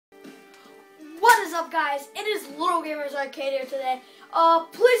is up, guys? It is Little Gamers Arcade here today.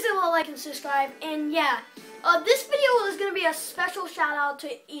 Please leave a like and subscribe. And yeah, this video is gonna be a special shout out to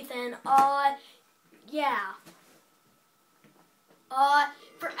Ethan. Yeah.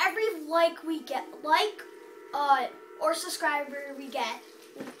 For every like we get, or subscriber we get,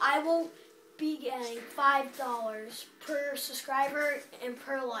 I will be getting $5 per subscriber and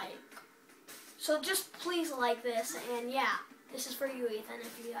per like. So just please like this, and yeah, this is for you, Ethan,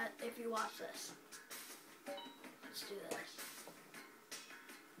 if you watch this. Let's do this.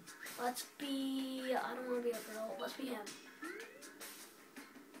 Let's be, I don't want to be a girl, let's be him.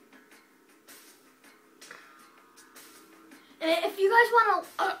 And if you guys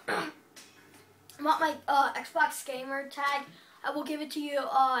want my Xbox gamer tag, I will give it to you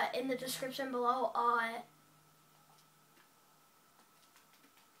in the description below.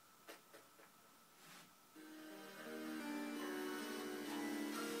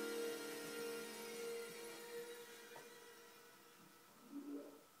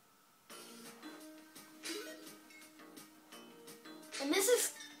 And this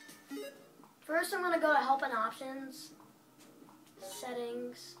is, first I'm going to go to help and options,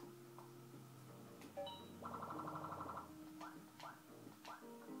 settings.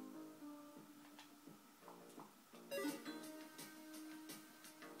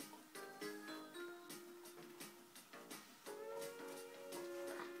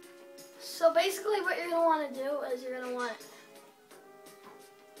 So basically what you're going to want to do is you're going to want,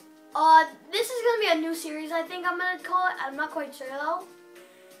 this is going to be a new series, I think I'm going to call it. I'm not quite sure though.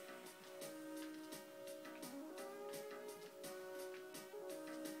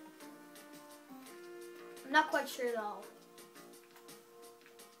 I'm not quite sure though.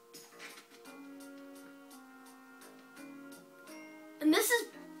 And this is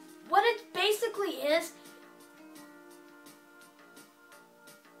what it basically is.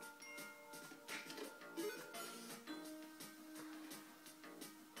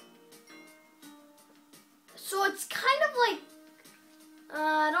 So it's kind of like,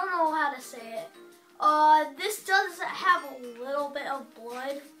 I don't know how to say it. This does have a little bit of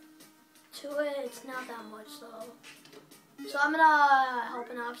blood to it. It's not that much though. So I'm gonna help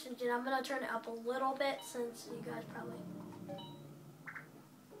an option, and I'm gonna turn it up a little bit since you guys probably.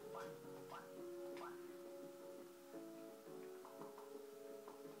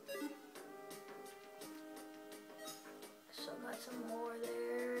 So got some more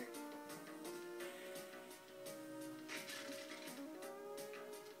there.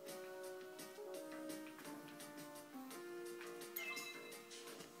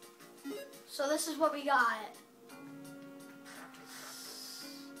 So this is what we got.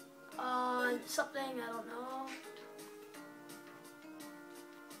 Something, I don't know.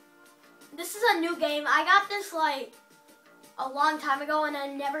 This is a new game. I got this like a long time ago and I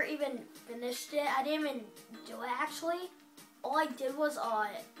never even finished it. I didn't even do it actually. All I did was I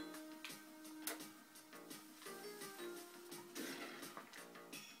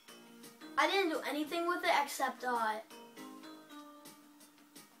didn't do anything with it except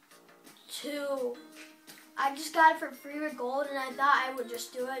I just got it for free with gold, and I thought I would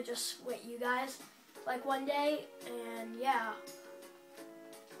just do it just with you guys like one day, and yeah.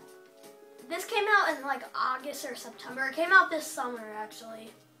 This came out in like August or September. It came out this summer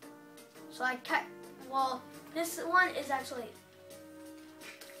actually. So I kept, well, this one is actually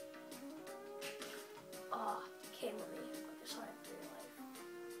came with me. Sorry for your life.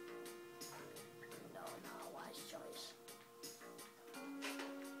 No, not a wise choice.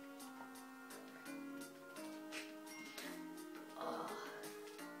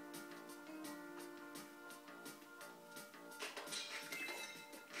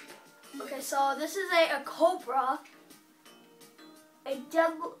 Okay, so this is a cobra, a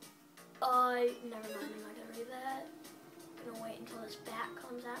devil, never mind, I'm not gonna read that. I'm gonna wait until this bat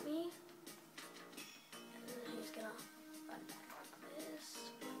comes at me, and then he's gonna run back like this,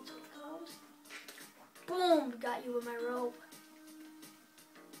 until he comes. Boom, got you with my rope.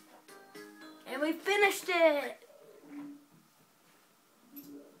 And we finished it!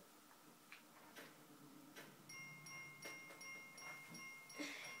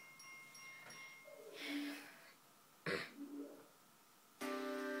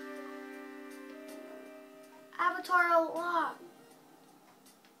 Avatar unlocked.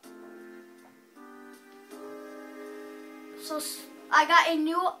 So I got a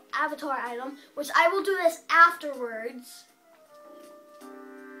new avatar item, which I will do this afterwards.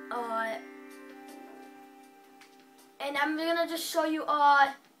 And I'm gonna just show you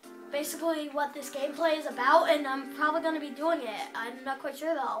basically what this gameplay is about, and I'm probably gonna be doing it. I'm not quite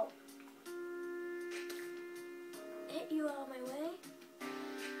sure though. Hit you out of my way.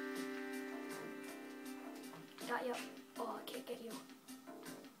 Got ya. Oh, I can't get you.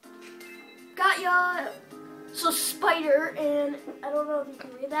 Got ya. So spider, and I don't know if you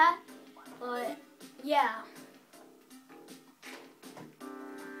can read that, but yeah.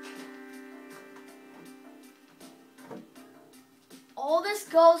 All this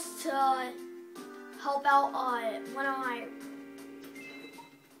goes to help out one of my.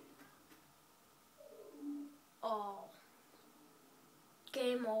 Oh,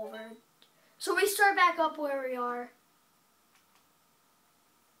 game over. So we start back up where we are,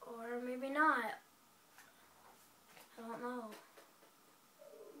 or maybe not. I don't know.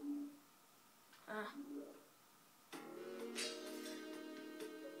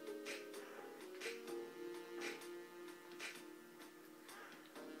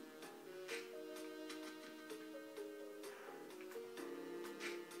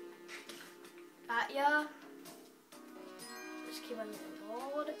 Got ya. Just keep on getting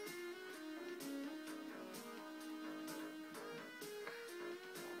gold.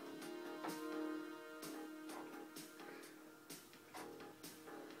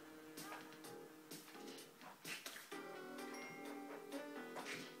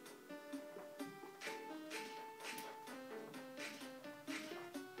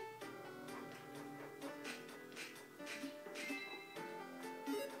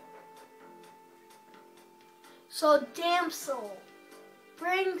 So damsel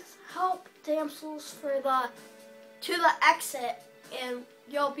brings help damsels to the exit, and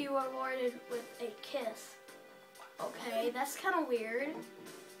you'll be rewarded with a kiss. Okay, that's kind of weird.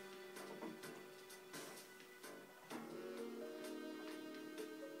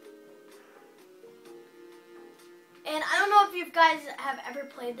 And I don't know if you guys have ever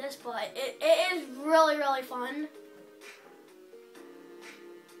played this, but it is really, really fun.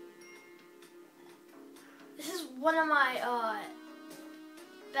 This is one of my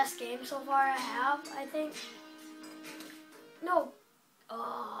best games so far I have, I think. No.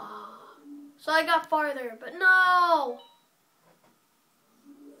 So I got farther, but no!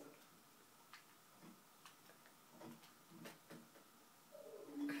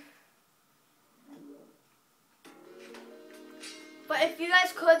 But if you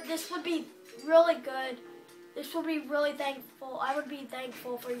guys could, this would be really good. This would be really thankful. I would be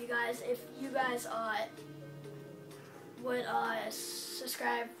thankful for you guys if you guys would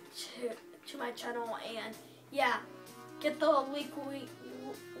subscribe to my channel, and yeah, get the weekly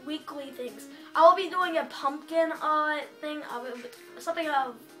things. I will be doing a pumpkin thing. I'll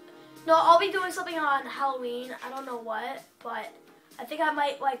be doing something on Halloween. I don't know what, but I think I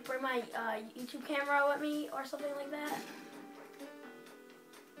might like bring my YouTube camera with me or something like that.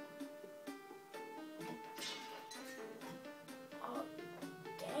 Oh,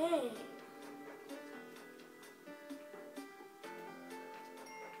 dang.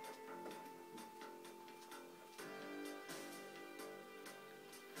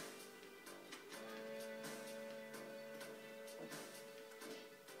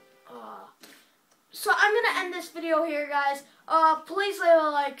 So I'm going to end this video here, guys. Please leave a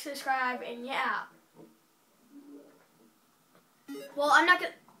like, subscribe, and yeah. Well, I'm not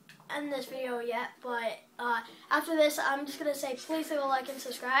going to end this video yet, but after this, I'm just going to say please leave a like and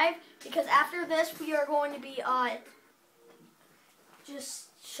subscribe, because after this, we are going to be just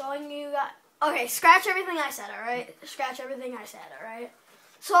showing you guys. Okay, scratch everything I said, alright? Scratch everything I said, alright?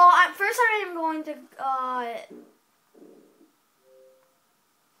 So, first I am going to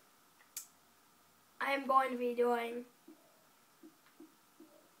be doing.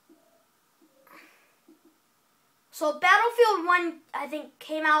 So Battlefield 1, I think,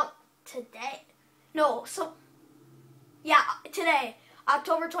 came out today. No, so yeah, today,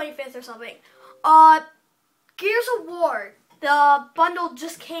 October 25th or something. Gears of War, the bundle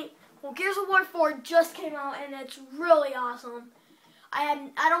just came. Well, Gears of War 4 just came out, and it's really awesome. I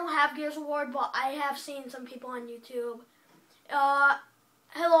don't have Gears of War, but I have seen some people on YouTube.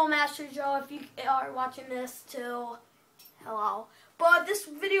 Hello, Master Joe, if you are watching this too, hello. But this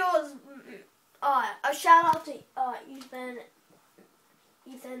video is a shout out to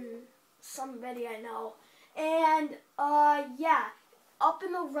Ethan, somebody I know. And yeah, up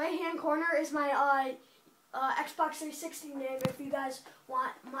in the right hand corner is my Xbox 360 name if you guys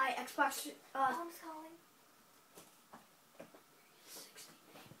want my Xbox. Mom's calling.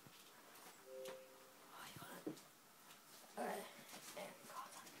 Alright.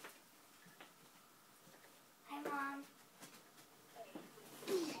 Hi, Mom.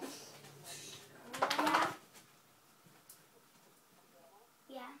 Yeah.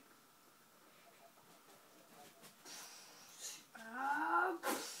 Yeah.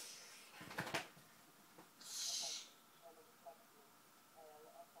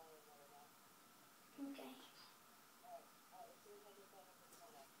 Okay.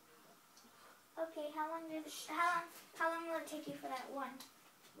 Okay, how long will it take you for that one?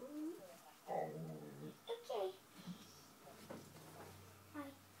 Okay.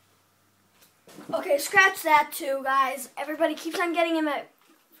 Okay, scratch that too, guys. Everybody keeps on getting in my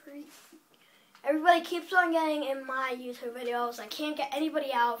YouTube videos. I can't get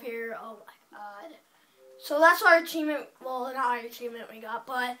anybody out of here. Oh my god. So that's our achievement. Well, not our achievement we got,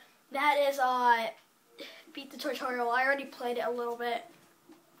 but that is beat the tutorial. I already played it a little bit.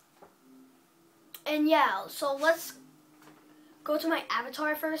 And yeah, so let's go to my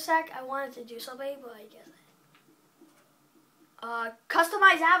avatar for a sec. I wanted to do something, but I guess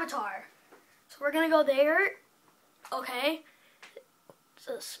customize avatar. So we're gonna go there. Okay.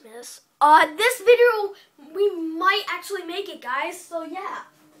 Dismiss. This video we might actually make it, guys. So yeah,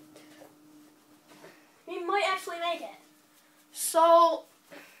 we might actually make it. So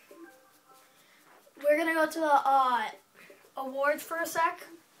we're gonna go to the awards for a sec.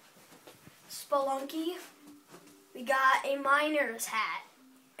 Spelunky. We got a miner's hat.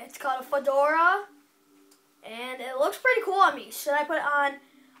 It's called a fedora, and it looks pretty cool on me. Should I put it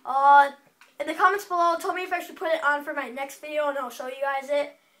on? In the comments below, tell me if I should put it on for my next video, and I'll show you guys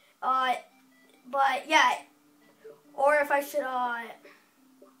it. But yeah, or if I should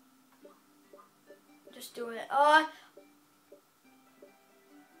just do it.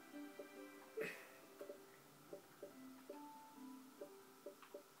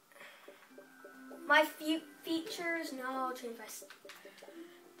 My features, no, change my.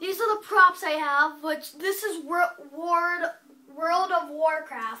 These are the props I have, which this is World of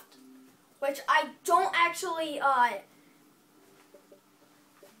Warcraft, which I don't actually, I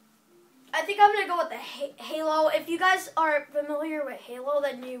think I'm going to go with the Halo. If you guys are familiar with Halo,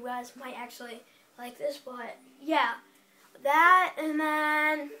 then you guys might actually like this, but yeah, that, and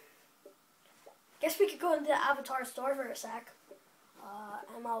then, I guess we could go into the Avatar store for a sec.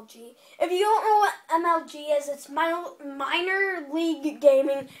 MLG. If you don't know what MLG is, it's Minor League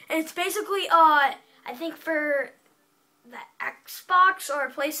Gaming, and it's basically, I think for the Xbox or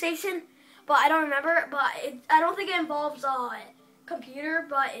PlayStation, but I don't remember, but I don't think it involves computer,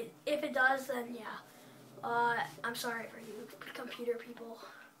 but if it does, then yeah. I'm sorry for you computer people.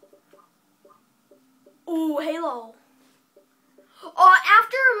 Ooh, Halo.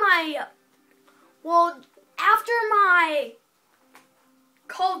 After my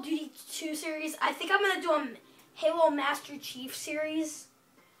Call of Duty 2 series, I think I'm going to do a Halo Master Chief series.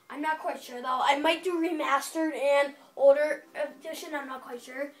 I'm not quite sure, though. I might do remastered and older edition. I'm not quite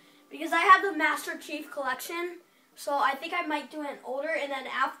sure, because I have the Master Chief collection, so I think I might do an older, and then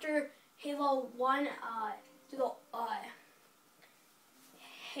after Halo 1, do the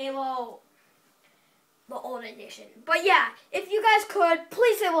Halo, the old edition. But yeah, if you guys could,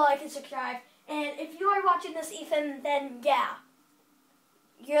 please hit like and subscribe. And if you are watching this, Ethan, then yeah,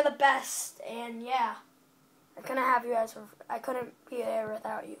 you're the best. And yeah, I couldn't be there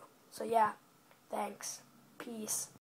without you. So yeah, thanks. Peace.